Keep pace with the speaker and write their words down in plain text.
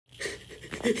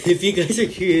if you guys are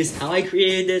curious how I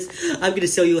created this, I'm gonna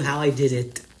show you how I did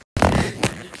it.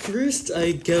 First,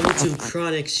 I go to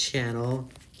Chronic's channel.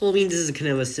 Well, I mean, this is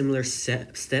kind of a similar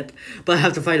step, but I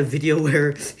have to find a video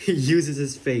where he uses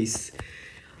his face.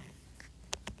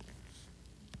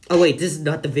 Oh wait, this is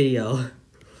not the video.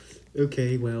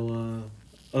 Okay, well,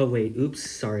 oh wait, oops,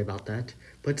 sorry about that.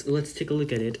 But let's take a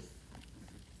look at it.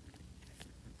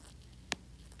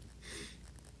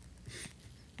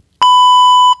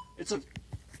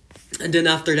 And then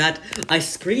after that, I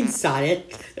screenshot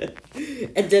it.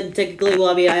 And then technically, well,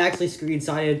 I mean, I actually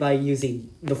screenshot it by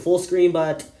using the full screen,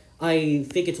 but I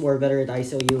think it's more better that I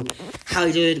show you how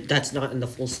I did it. That's not in the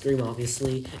full screen,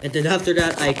 obviously. And then after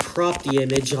that, I cropped the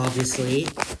image, obviously.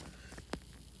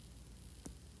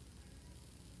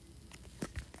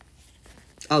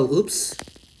 Oh, oops.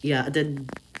 Yeah, and then,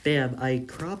 bam, I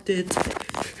cropped it.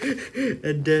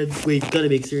 And then, wait, gotta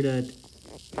make sure that...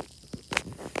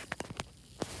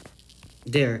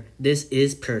 There, this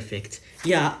is perfect.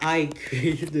 Yeah, I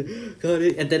got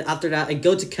it, and then after that, I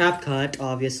go to CapCut,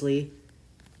 obviously.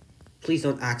 Please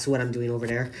don't ask what I'm doing over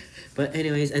there. But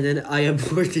anyways, and then I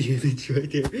import the image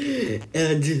right there.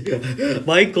 And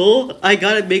Michael, I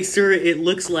gotta make sure it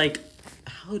looks like...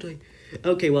 How do I...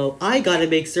 Okay, well, I gotta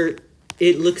make sure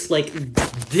it looks like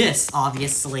this,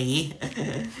 obviously.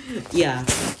 Yeah.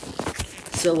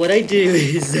 So what I do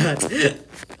is that...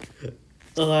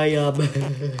 I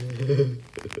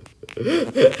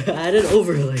add an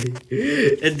overlay,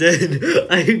 and then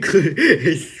I include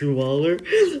a smaller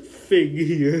thing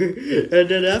here, and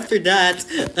then after that,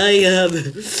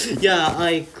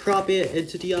 I crop it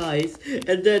into the eyes,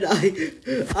 and then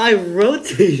I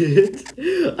rotate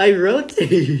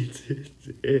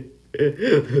it.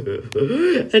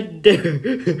 And there,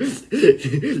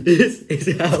 this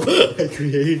is how I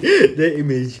create the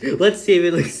image. Let's see if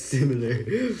it looks similar.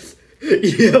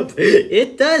 Yep,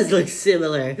 it does look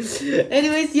similar.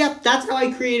 Anyways, yep, that's how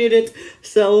I created it.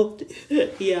 So,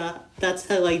 yeah, that's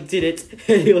how I did it.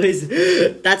 Anyways,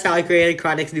 that's how I created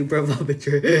Chronic's new profile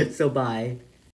picture. So, bye.